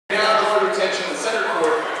center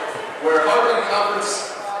court, where Heartland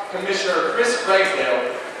Conference Commissioner Chris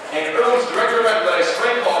Ragsdale and Earlham's Director of Athletics,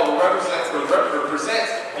 Frank Hall, will present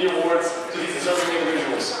the awards to these deserving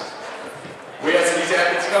individuals. We ask these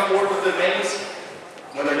athletes to come forward with their names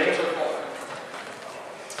when their names are called.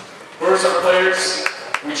 First, our players,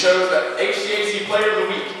 we chose the HCAC Player of the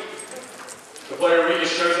Week. The Player of the Week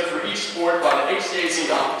is chosen for each sport by the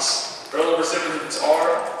HCAC office. Earlham recipients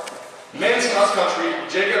are men's cross country,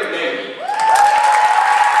 Jacob Navy.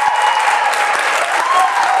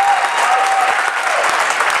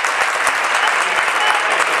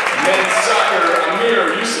 Men's soccer,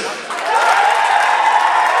 Amir Yusuf.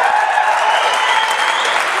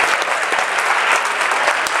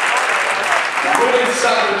 Women's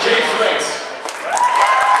soccer, James Ranks.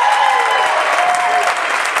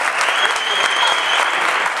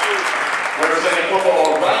 Representing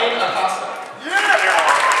football, Ryan Acosta.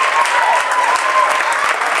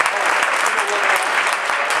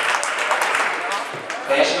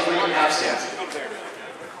 Fashionably absent.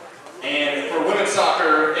 And for women's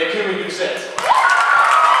soccer, Ekumi Doucette.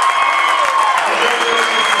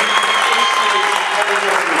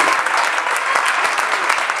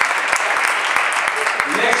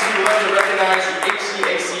 Next, we would like to recognize the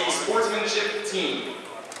HCAC Sportsmanship Team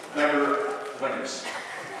member winners.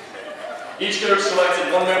 Each coach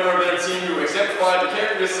selected one member of their team who exemplified the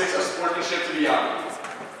characteristics of sportsmanship to be honored.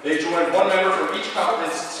 They joined one member from each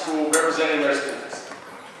conference school representing their schools.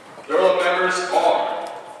 The Earlham members are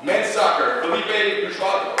men's soccer, Felipe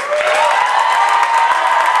Butrado.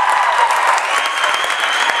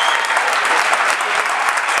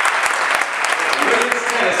 Women's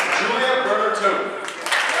tennis, Julia Berner-Toby.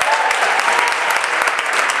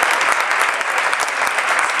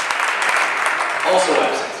 Also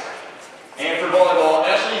absent. And for volleyball,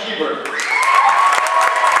 Ashley Hebert.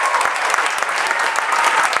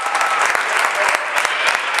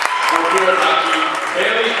 For field hockey,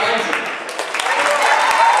 Bailey Heinzen.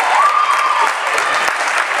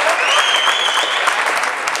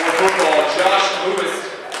 For football, Josh Lewis.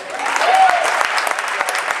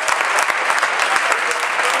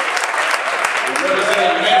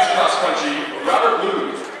 Representing men's cross country, Robert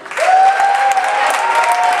Lewis.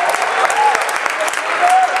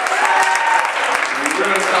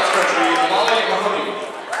 Women's cross country, Molly Mahoney.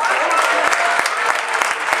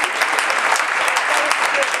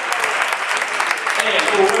 And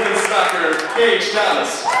for women's soccer, Paige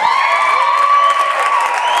Thomas.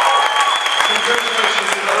 Congratulations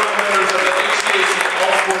to the Earlham winners of the HCAC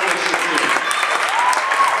All-Sportsmanship Team.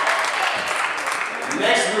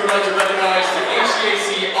 Next, we would like to recognize the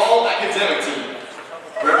HCAC All-Academic Team.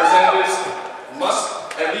 Representatives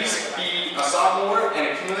must at least be a sophomore and a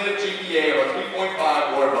cumulative GPA of a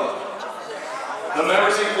 3.5 or above. The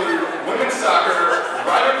members include women's soccer,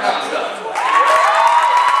 Ryder Comstock.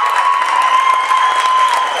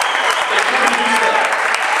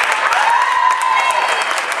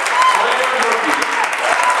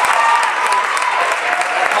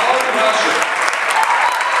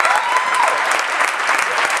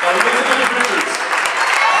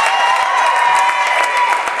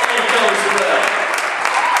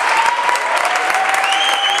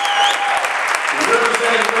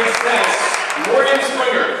 Morgan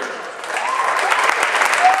Springer.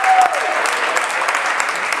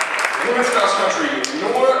 Women's cross country,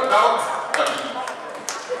 Nora Baltucky.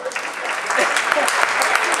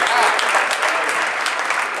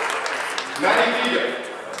 Maddie Vega.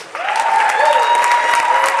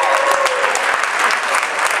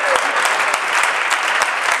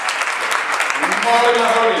 Molly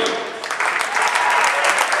Mahoney.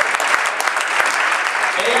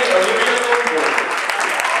 And Olivia Thornburg.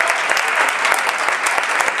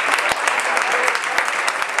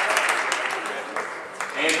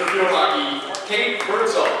 And for field hockey, Kate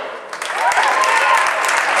Birdsall.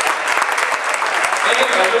 And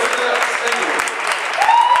Alyssa Stengel.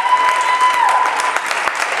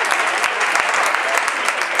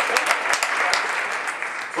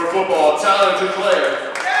 For football, Tyler Duclair.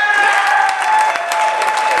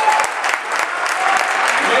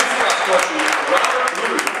 Men's cross country, Robert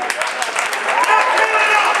Blue.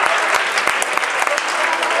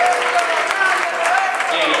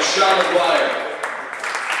 And Sean McGuire.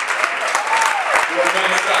 For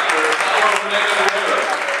men's soccer, Tyler Fernandez.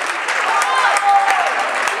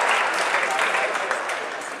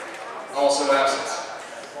 Also absent.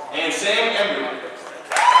 And Sam Embry.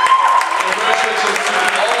 Congratulations to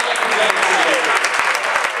all academic teams.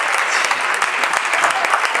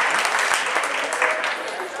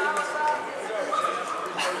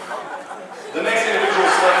 The next individual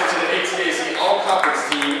selected to the HCAC All-Conference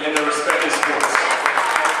team in their respective sports.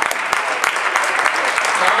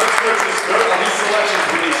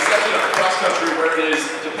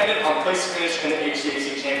 dependent on place finish in the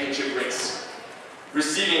HCAC championship race.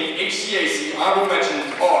 Receiving HCAC honorable mentions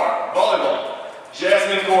are volleyball,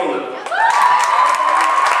 Jasmine Gorlin,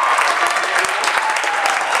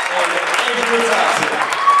 and Andrew Thompson.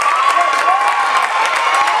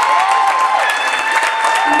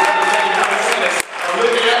 Representing women's tennis,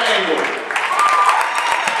 Olivia Engel.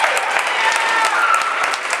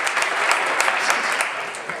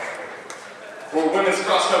 For women's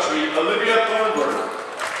cross country, Olivia Thornburg.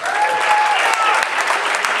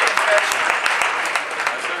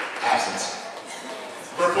 Absence.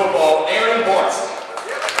 For football, Aaron Barton.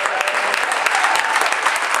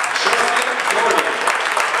 Justin Gordon.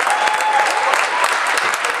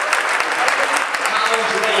 Colin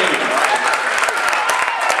Drain.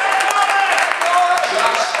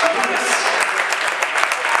 Josh Lucas.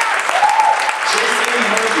 Jason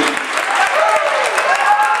Murphy.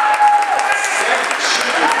 Seth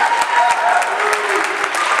Schubert.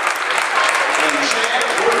 And Chad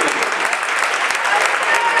Gordon.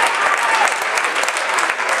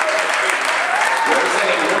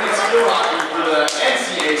 Representing women's field hockey for the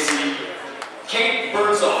NCAC, Kate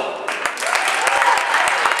Birdsall.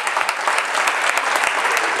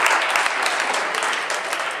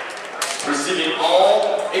 Receiving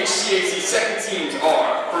all HCAC second teams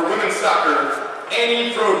are, for women's soccer,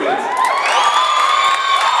 Annie Frogan,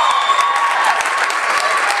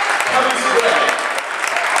 Kelly Sway,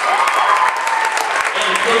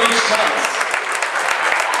 and Paige Thomas.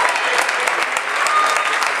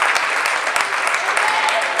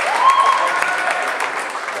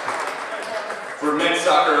 For men's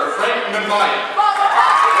soccer, Frank Mbaye,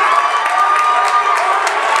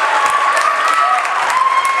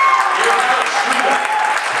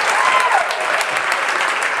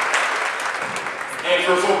 and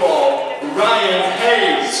for football, Ryan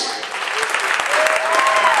Hayes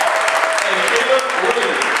and Caleb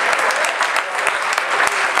Williams.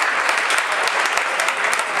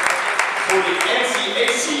 For the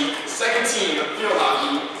NCAC second team of field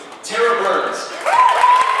hockey, Tara Burns.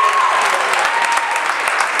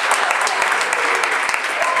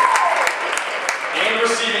 And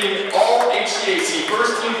receiving all HCAC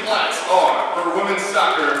first team plaques are, for women's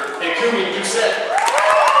soccer, Ikumi Doucette,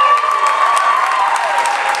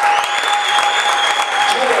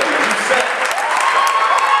 Joy Doucette,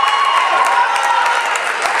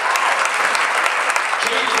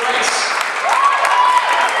 Kate Rice,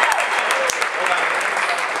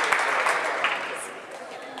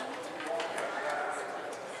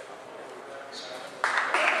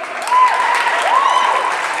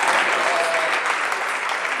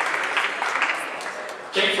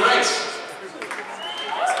 Kate Franks.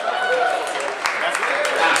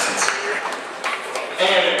 Absence.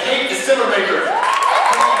 And Kate Zimmermaker.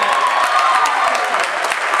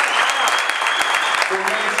 For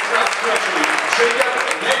men's cross country, Jacob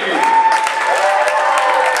Negu.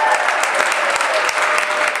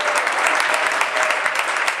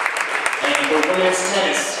 And for women's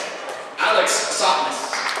tennis, Alex Sopnis.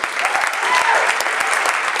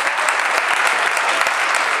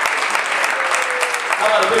 How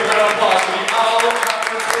about a big round of applause for the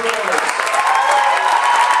all-conference performers?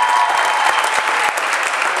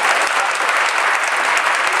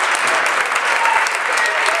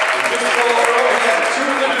 This fall has two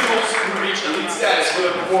individuals who reached elite status for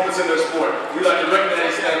their performance in their sport. We'd like to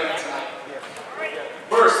recognize them tonight.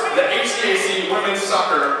 First, the HCAC Women's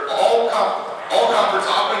Soccer All-Conference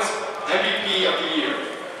Offense MVP of the Year,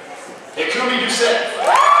 Ikumi Doucette.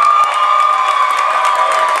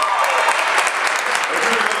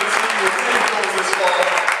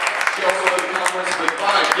 She also led the conference with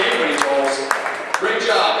 5 game-winning goals. Great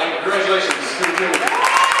job and congratulations to the team.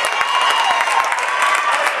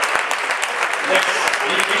 Next,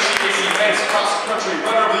 the HCAC Men's Cross Country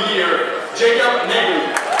Runner of the Year, Jacob Negu.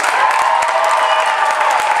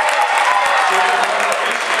 Jacob won the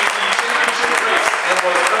HCAC Championship race and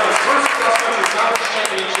was Earl's first cross-country conference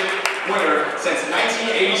championship winner since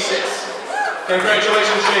 1986.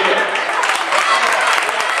 Congratulations, Jacob.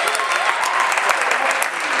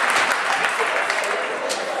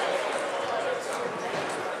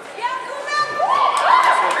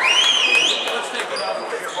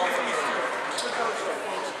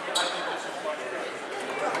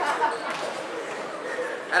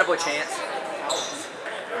 Attaboy, Chance.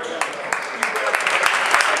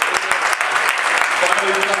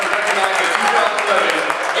 Finally, we'd like to recognize the 2011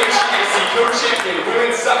 HCAC Co-Champion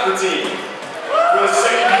Women's Soccer Team. For the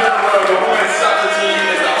second year in a row, the Women's Soccer Team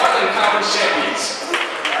is the Heartland Conference Champions.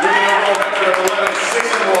 With an overall record of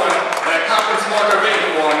 11-6-1 and a conference mark of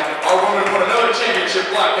 8-1, our women put another championship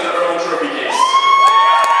plaque in the Earl Trophy case.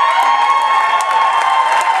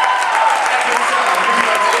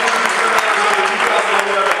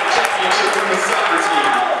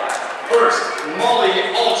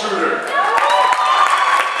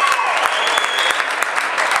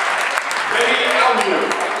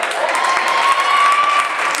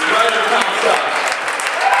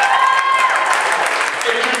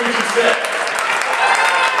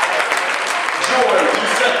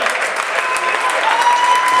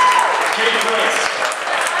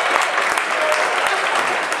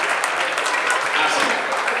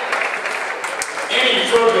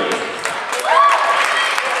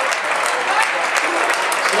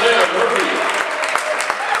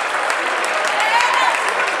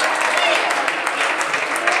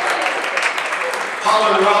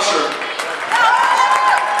 the roster.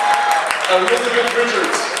 Elizabeth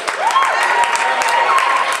Richards.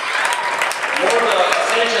 Morta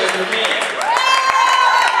Sanchez McCann.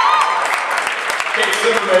 Kate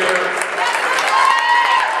Zimmermaker.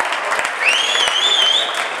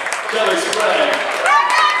 Kelly Sprague.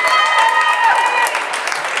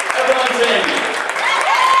 Evelyn Tandy.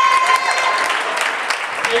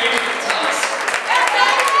 Kate Thomas.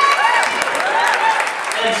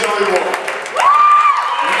 And Zoe Wolf.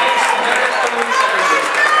 Next, Meredith Owens Everson.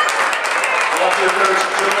 Walter coach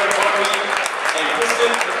Joanne Buckley and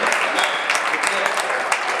Kristen McKenna.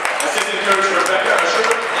 Assistant coach Rebecca Asher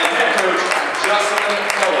and head coach Jocelyn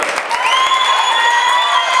Keller.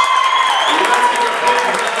 Let's give a big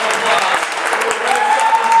round of applause for the women's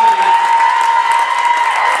soccer team.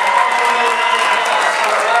 And one more round of applause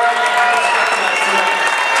for our young recognized tonight.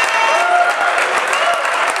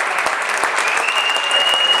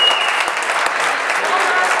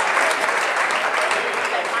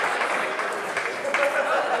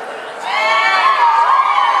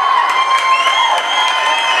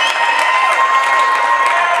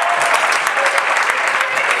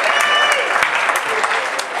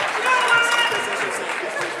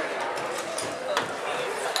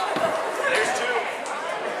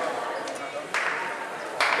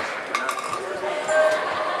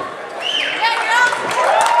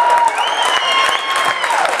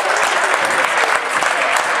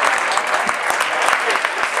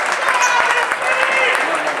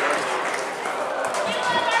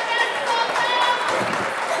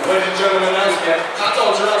 Ladies and gentlemen, announcement. Hot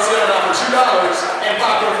dogs are on sale now for $2 and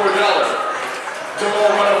popcorn for $1. Don't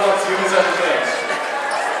run up once you